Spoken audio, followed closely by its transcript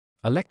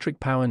Electric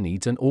power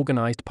needs an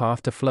organized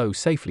path to flow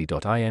safely.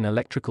 In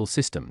electrical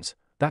systems,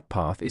 that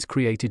path is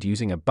created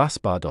using a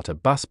busbar. A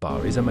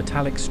busbar is a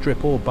metallic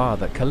strip or bar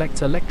that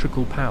collects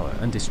electrical power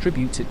and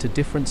distributes it to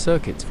different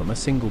circuits from a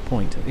single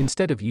point.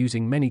 Instead of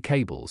using many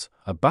cables,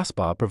 a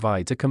busbar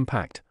provides a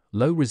compact,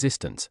 low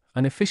resistance,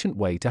 and efficient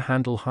way to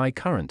handle high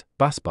current.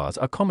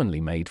 Busbars are commonly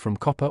made from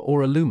copper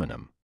or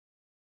aluminum.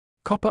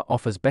 Copper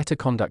offers better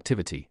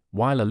conductivity,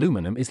 while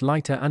aluminum is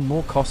lighter and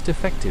more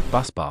cost-effective.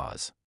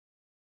 Busbars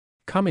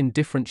come in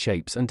different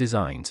shapes and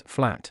designs: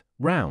 flat,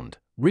 round,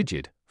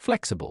 rigid,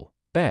 flexible,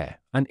 bare,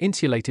 and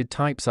insulated.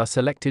 Types are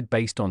selected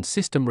based on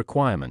system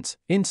requirements.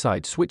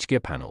 Inside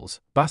switchgear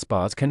panels,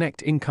 busbars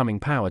connect incoming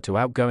power to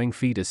outgoing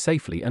feeders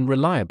safely and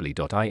reliably.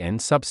 In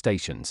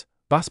substations,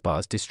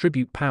 busbars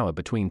distribute power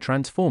between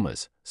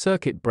transformers,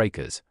 circuit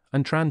breakers,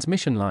 and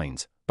transmission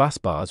lines.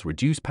 Busbars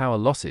reduce power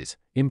losses,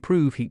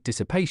 improve heat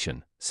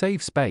dissipation,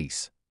 save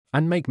space,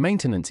 and make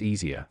maintenance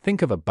easier.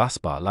 Think of a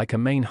busbar like a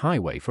main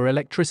highway for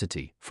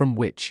electricity, from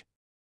which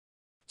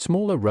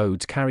smaller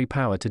roads carry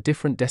power to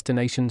different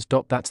destinations.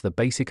 That's the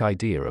basic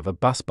idea of a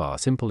busbar,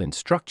 simple in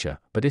structure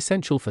but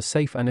essential for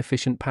safe and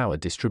efficient power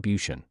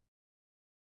distribution.